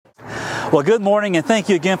Well, good morning, and thank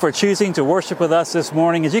you again for choosing to worship with us this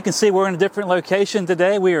morning. As you can see, we're in a different location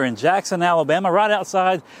today. We are in Jackson, Alabama, right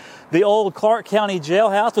outside the old Clark County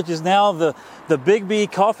Jailhouse, which is now the Big B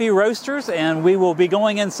Coffee Roasters, and we will be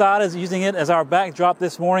going inside as using it as our backdrop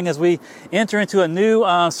this morning as we enter into a new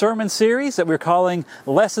sermon series that we're calling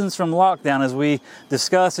Lessons from Lockdown, as we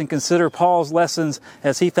discuss and consider Paul's lessons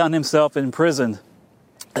as he found himself imprisoned.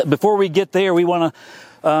 Before we get there, we want to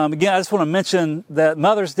again, I just want to mention that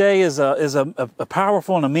Mother's Day is a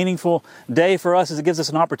powerful and a meaningful day for us, as it gives us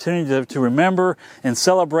an opportunity to remember and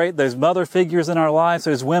celebrate those mother figures in our lives,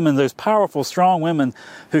 those women, those powerful, strong women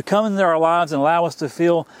who come into our lives and allow us to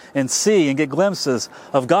feel and see and get glimpses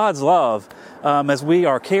of God's love as we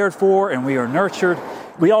are cared for and we are nurtured.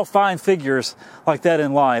 We all find figures like that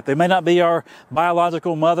in life. They may not be our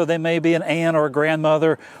biological mother. They may be an aunt or a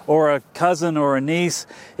grandmother or a cousin or a niece.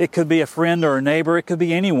 It could be a friend or a neighbor. It could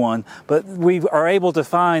be anyone. But we are able to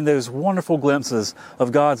find those wonderful glimpses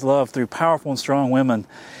of God's love through powerful and strong women.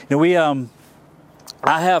 You know,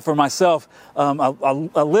 I have for myself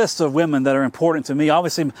a list of women that are important to me.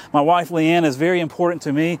 Obviously, my wife Leanne is very important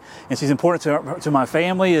to me, and she's important to my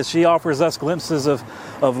family as she offers us glimpses of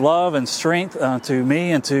love and strength to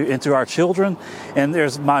me and to our children. And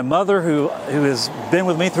there's my mother who has been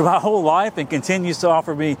with me through my whole life and continues to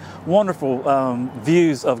offer me wonderful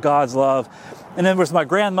views of God's love. And then there's my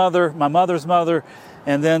grandmother, my mother's mother.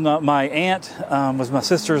 And then my aunt was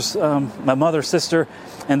my mother's sister.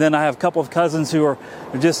 And then I have a couple of cousins who are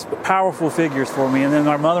just powerful figures for me. And then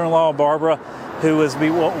our mother-in-law, Barbara, who is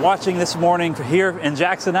watching this morning here in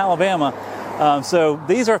Jackson, Alabama. So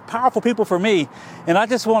these are powerful people for me. And I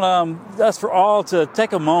just want us for all to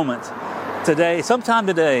take a moment today, sometime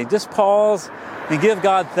today, just pause and give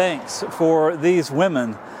God thanks for these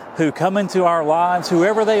women who come into our lives,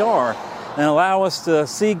 whoever they are, and allow us to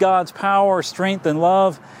see God's power, strength, and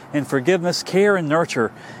love, and forgiveness, care, and nurture.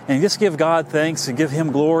 And just give God thanks and give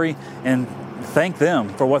Him glory and thank them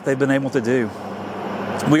for what they've been able to do.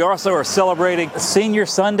 We also are celebrating Senior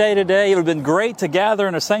Sunday today. It would have been great to gather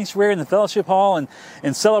in a sanctuary in the fellowship hall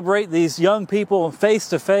and celebrate these young people face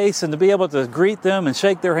to face and to be able to greet them and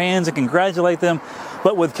shake their hands and congratulate them.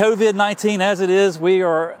 But with COVID-19 as it is, we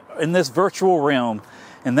are in this virtual realm.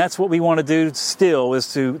 And that's what we want to do still,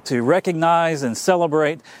 is to recognize and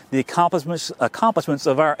celebrate the accomplishments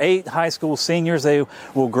of our 8 high school seniors. They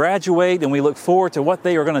will graduate, and we look forward to what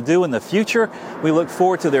they are going to do in the future. We look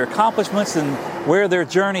forward to their accomplishments and where their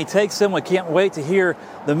journey takes them. We can't wait to hear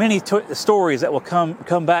the many stories that will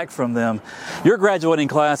come back from them. Your graduating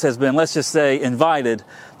class has been, let's just say, invited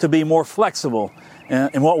to be more flexible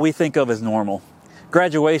in what we think of as normal.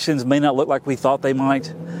 Graduations may not look like we thought they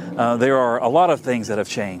might. There are a lot of things that have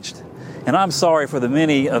changed. And I'm sorry for the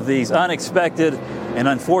many of these unexpected and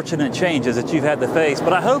unfortunate changes that you've had to face.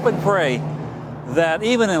 But I hope and pray that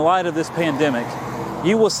even in light of this pandemic,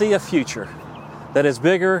 you will see a future that is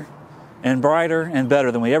bigger and brighter and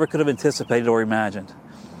better than we ever could have anticipated or imagined.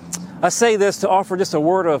 I say this to offer just a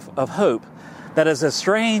word of hope that is as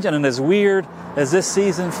strange and as weird as this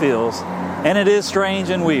season feels, and it is strange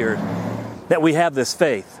and weird, that we have this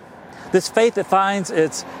faith that finds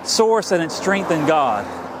its source and its strength in God.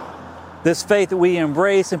 This faith that we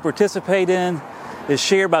embrace and participate in is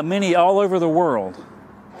shared by many all over the world.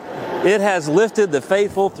 It has lifted the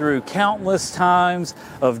faithful through countless times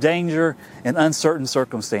of danger and uncertain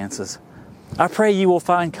circumstances. I pray you will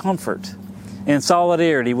find comfort and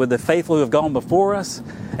solidarity with the faithful who have gone before us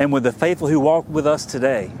and with the faithful who walk with us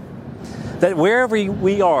today. That wherever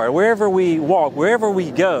we are, wherever we walk, wherever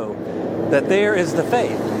we go, that there is the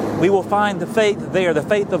faith. We will find the faith there, the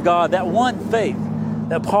faith of God, that one faith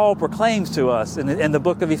that Paul proclaims to us in the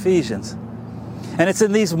book of Ephesians. And it's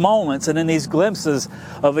in these moments and in these glimpses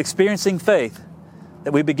of experiencing faith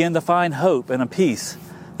that we begin to find hope and a peace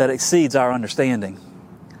that exceeds our understanding.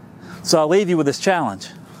 So I'll leave you with this challenge.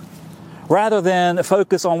 Rather than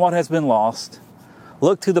focus on what has been lost,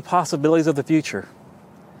 look to the possibilities of the future.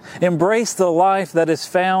 Embrace the life that is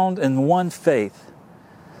found in one faith,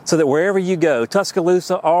 so that wherever you go,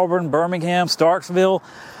 Tuscaloosa, Auburn, Birmingham, Starksville,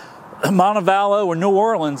 Montevallo, or New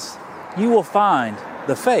Orleans, you will find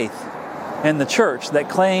the faith and the church that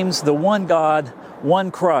claims the one God, one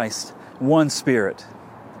Christ, one Spirit.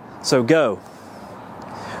 So go.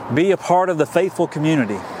 Be a part of the faithful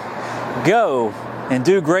community. Go and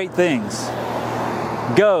do great things.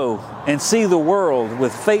 Go and see the world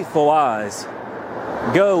with faithful eyes.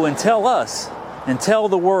 Go and tell us and tell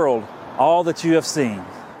the world all that you have seen.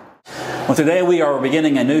 Well, today we are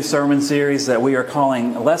beginning a new sermon series that we are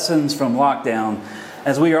calling Lessons from Lockdown.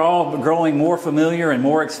 As we are all growing more familiar and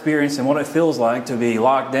more experienced in what it feels like to be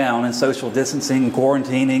locked down and social distancing,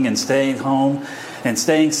 quarantining, and staying home and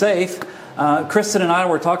staying safe, Kristen and I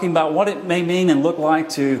were talking about what it may mean and look like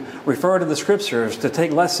to refer to the Scriptures, to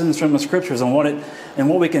take lessons from the Scriptures and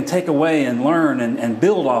what we can take away and learn and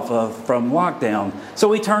build off of from lockdown. So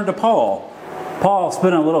we turned to Paul. Paul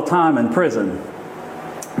spent a little time in prison.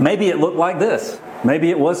 Maybe it looked like this.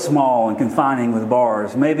 Maybe it was small and confining with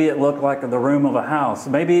bars. Maybe it looked like the room of a house.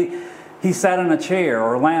 Maybe he sat in a chair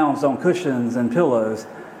or lounged on cushions and pillows.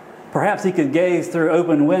 Perhaps he could gaze through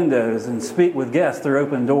open windows and speak with guests through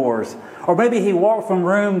open doors. Or maybe he walked from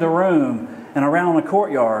room to room and around a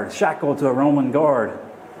courtyard, shackled to a Roman guard.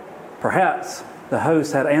 Perhaps the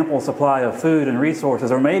host had ample supply of food and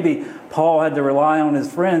resources. Or maybe Paul had to rely on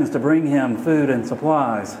his friends to bring him food and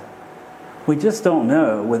supplies. We just don't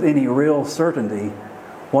know with any real certainty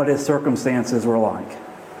what his circumstances were like.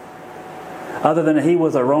 Other than that he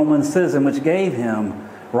was a Roman citizen, which gave him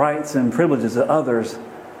rights and privileges that others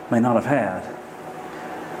may not have had.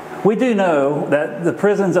 We do know that the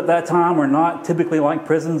prisons at that time were not typically like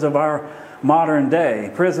prisons of our modern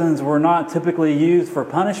day. Prisons were not typically used for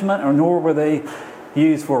punishment, or nor were they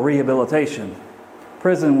used for rehabilitation.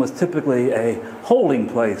 Prison was typically a holding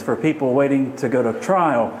place for people waiting to go to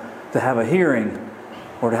trial, to have a hearing,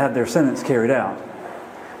 or to have their sentence carried out.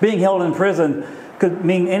 Being held in prison could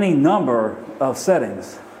mean any number of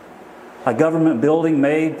settings. A government building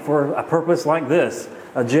made for a purpose like this,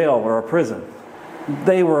 a jail or a prison.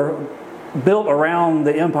 They were built around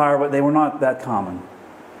the empire, but they were not that common.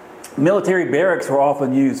 Military barracks were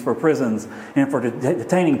often used for prisons and for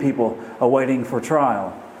detaining people awaiting for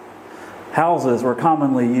trial. Houses were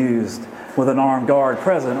commonly used with an armed guard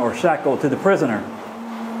present or shackled to the prisoner.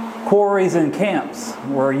 Quarries and camps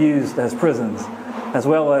were used as prisons, as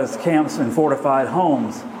well as camps and fortified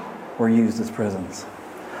homes were used as prisons.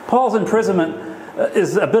 Paul's imprisonment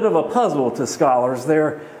is a bit of a puzzle to scholars.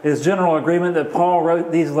 There is general agreement that Paul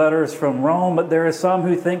wrote these letters from Rome, but there are some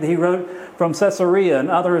who think that he wrote from Caesarea, and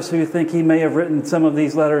others who think he may have written some of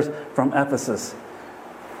these letters from Ephesus.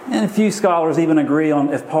 And a few scholars even agree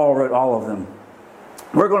on if Paul wrote all of them.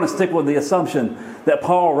 We're going to stick with the assumption that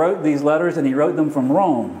Paul wrote these letters and he wrote them from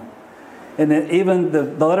Rome. And that even the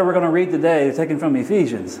letter we're going to read today is taken from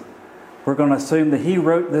Ephesians. We're going to assume that he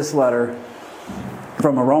wrote this letter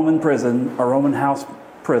from a Roman prison, a Roman house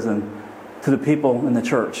prison, to the people in the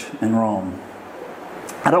church in Rome.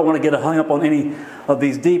 I don't want to get hung up on any of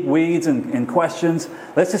these deep weeds and questions.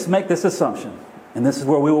 Let's just make this assumption, and this is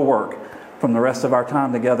where we will work from the rest of our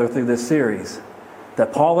time together through this series,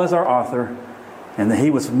 that Paul is our author, and that he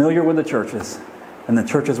was familiar with the churches, and the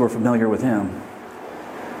churches were familiar with him.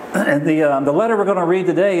 And the letter we're going to read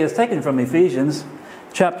today is taken from Ephesians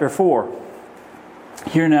chapter 4.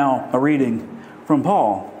 Here now a reading from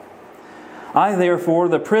Paul. I therefore,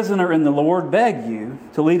 the prisoner in the Lord, beg you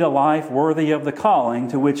to lead a life worthy of the calling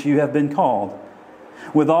to which you have been called,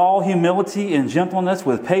 with all humility and gentleness,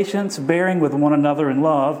 with patience, bearing with one another in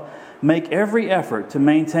love, make every effort to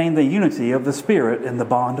maintain the unity of the Spirit in the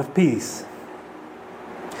bond of peace.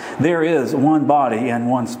 There is one body and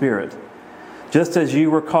one Spirit, just as you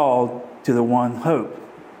were called to the one hope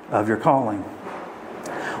of your calling.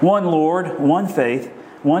 One Lord, one faith,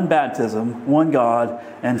 one baptism, one God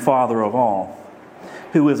and Father of all,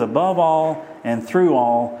 who is above all and through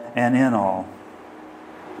all and in all.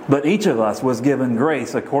 But each of us was given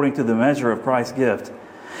grace according to the measure of Christ's gift.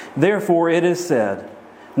 Therefore it is said,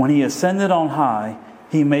 when he ascended on high,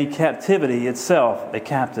 he made captivity itself a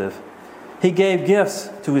captive. He gave gifts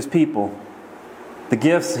to his people. The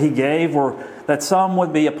gifts he gave were that some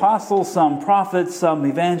would be apostles, some prophets, some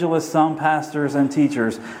evangelists, some pastors and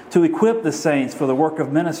teachers, to equip the saints for the work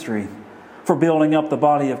of ministry, for building up the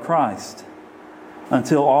body of Christ,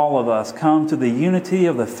 until all of us come to the unity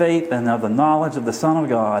of the faith and of the knowledge of the Son of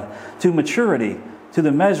God, to maturity, to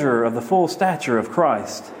the measure of the full stature of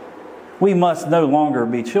Christ. We must no longer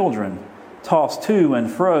be children, tossed to and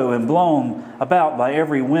fro and blown about by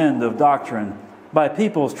every wind of doctrine, by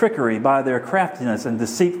people's trickery, by their craftiness and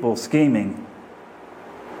deceitful scheming,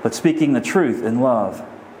 but speaking the truth in love.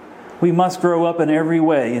 We must grow up in every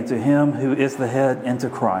way into Him who is the head, into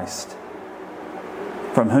Christ,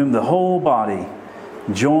 from whom the whole body,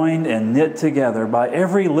 joined and knit together by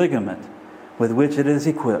every ligament with which it is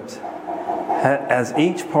equipped, as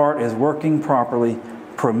each part is working properly,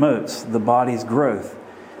 promotes the body's growth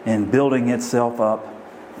in building itself up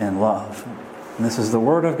in love. And this is the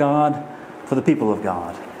Word of God for the people of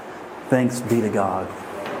God. Thanks be to God.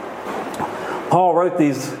 Paul wrote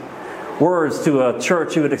these words to a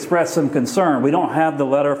church who had expressed some concern. We don't have the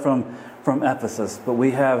letter from Ephesus, but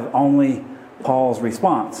we have only Paul's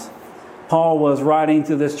response. Paul was writing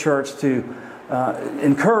to this church to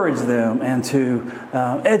encourage them and to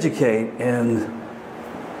educate and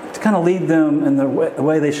to kind of lead them in the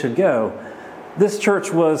way they should go. This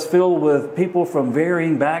church was filled with people from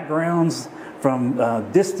varying backgrounds,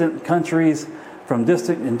 from distant countries, from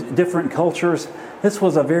different cultures. This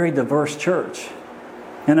was a very diverse church.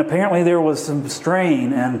 And apparently there was some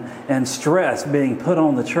strain and stress being put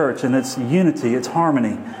on the church and its unity, its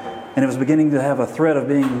harmony. And it was beginning to have a threat of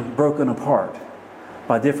being broken apart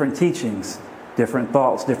by different teachings, different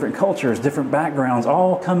thoughts, different cultures, different backgrounds,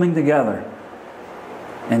 all coming together.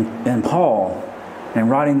 And Paul, in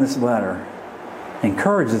writing this letter,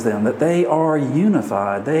 encourages them that they are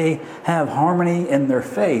unified. They have harmony in their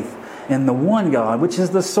faith in the one God, which is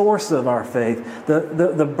the source of our faith,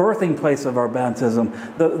 the birthing place of our baptism,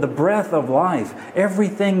 the breath of life.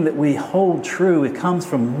 Everything that we hold true, it comes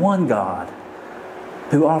from one God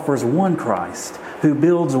who offers one Christ, who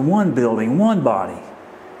builds one building, one body.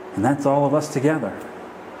 And that's all of us together.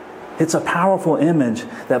 It's a powerful image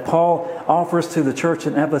that Paul offers to the church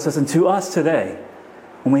in Ephesus and to us today.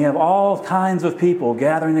 When we have all kinds of people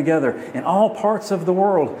gathering together in all parts of the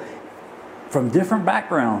world from different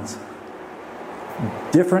backgrounds,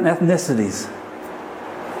 different ethnicities,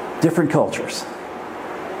 different cultures,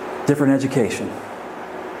 different education,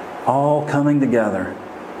 all coming together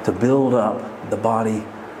to build up the body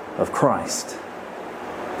of Christ.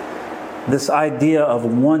 This idea of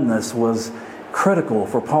oneness was critical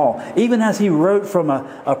for Paul. Even as he wrote from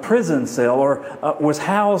a prison cell or was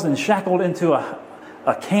housed and shackled into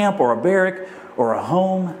a camp or a barrack or a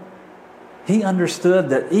home, he understood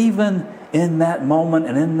that even in that moment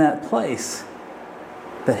and in that place,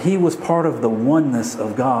 that he was part of the oneness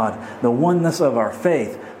of God, the oneness of our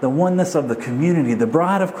faith, the oneness of the community, the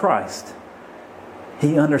bride of Christ.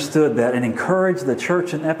 He understood that and encouraged the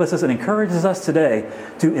church in Ephesus and encourages us today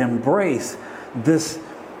to embrace this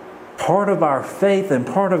part of our faith and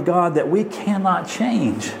part of God that we cannot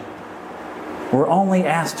change. We're only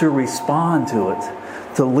asked to respond to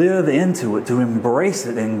it, to live into it, to embrace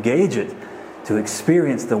it, engage it, to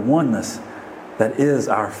experience the oneness that is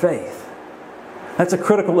our faith. That's a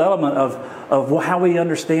critical element of how we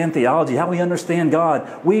understand theology, how we understand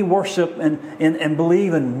God. We worship and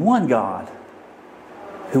believe in one God,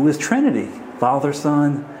 who is Trinity, Father,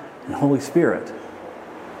 Son, and Holy Spirit.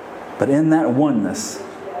 But in that oneness,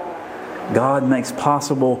 God makes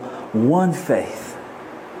possible one faith.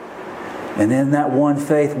 And in that one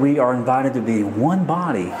faith, we are invited to be one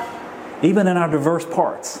body. Even in our diverse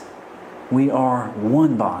parts, we are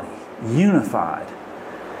one body, unified.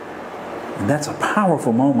 And that's a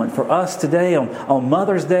powerful moment for us today on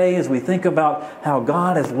Mother's Day as we think about how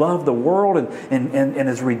God has loved the world and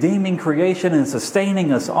is redeeming creation and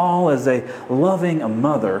sustaining us all as a loving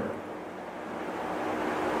mother.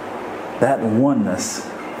 That oneness,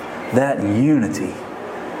 that unity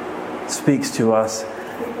speaks to us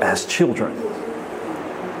as children.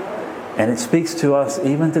 And it speaks to us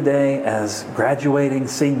even today as graduating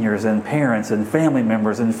seniors and parents and family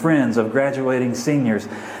members and friends of graduating seniors.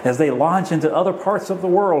 As they launch into other parts of the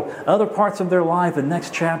world, other parts of their life and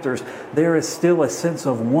next chapters, there is still a sense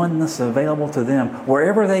of oneness available to them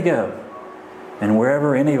wherever they go and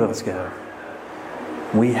wherever any of us go.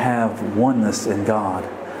 We have oneness in God,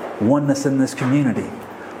 oneness in this community,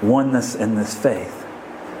 oneness in this faith.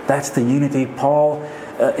 That's the unity Paul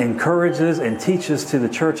encourages and teaches to the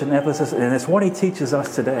church in Ephesus, and it's what he teaches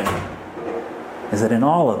us today, is that in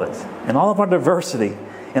all of it, in all of our diversity,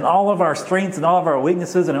 in all of our strengths and all of our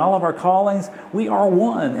weaknesses and in all of our callings, we are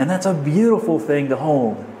one, and that's a beautiful thing to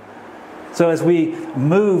hold. So as we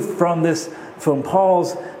move from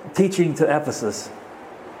Paul's teaching to Ephesus,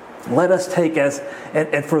 let us take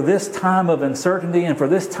and for this time of uncertainty and for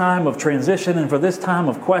this time of transition and for this time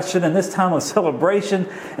of question and this time of celebration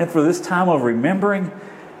and for this time of remembering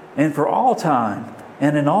and for all time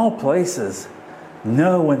and in all places,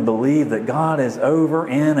 know and believe that God is over,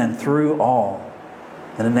 in, and through all.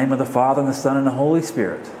 In the name of the Father and the Son and the Holy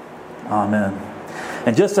Spirit. Amen.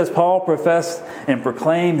 And just as Paul professed and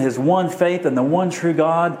proclaimed his one faith in the one true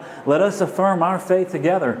God, let us affirm our faith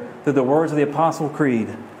together through the words of the Apostle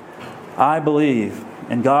Creed. I believe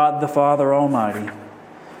in God the Father Almighty,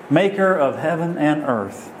 maker of heaven and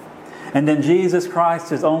earth, and in Jesus Christ,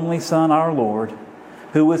 His only Son, our Lord,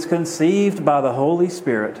 who was conceived by the Holy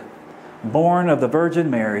Spirit, born of the Virgin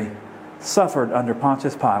Mary, suffered under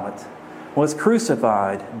Pontius Pilate, was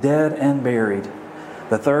crucified, dead, and buried.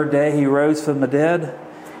 The third day He rose from the dead.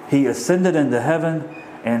 He ascended into heaven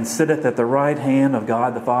and sitteth at the right hand of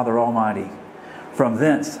God the Father Almighty. From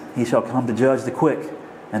thence He shall come to judge the quick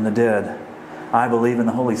and the dead. I believe in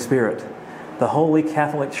the Holy Spirit, the Holy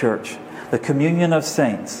Catholic Church, the communion of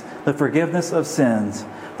saints, the forgiveness of sins,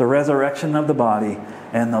 the resurrection of the body,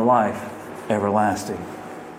 and the life everlasting.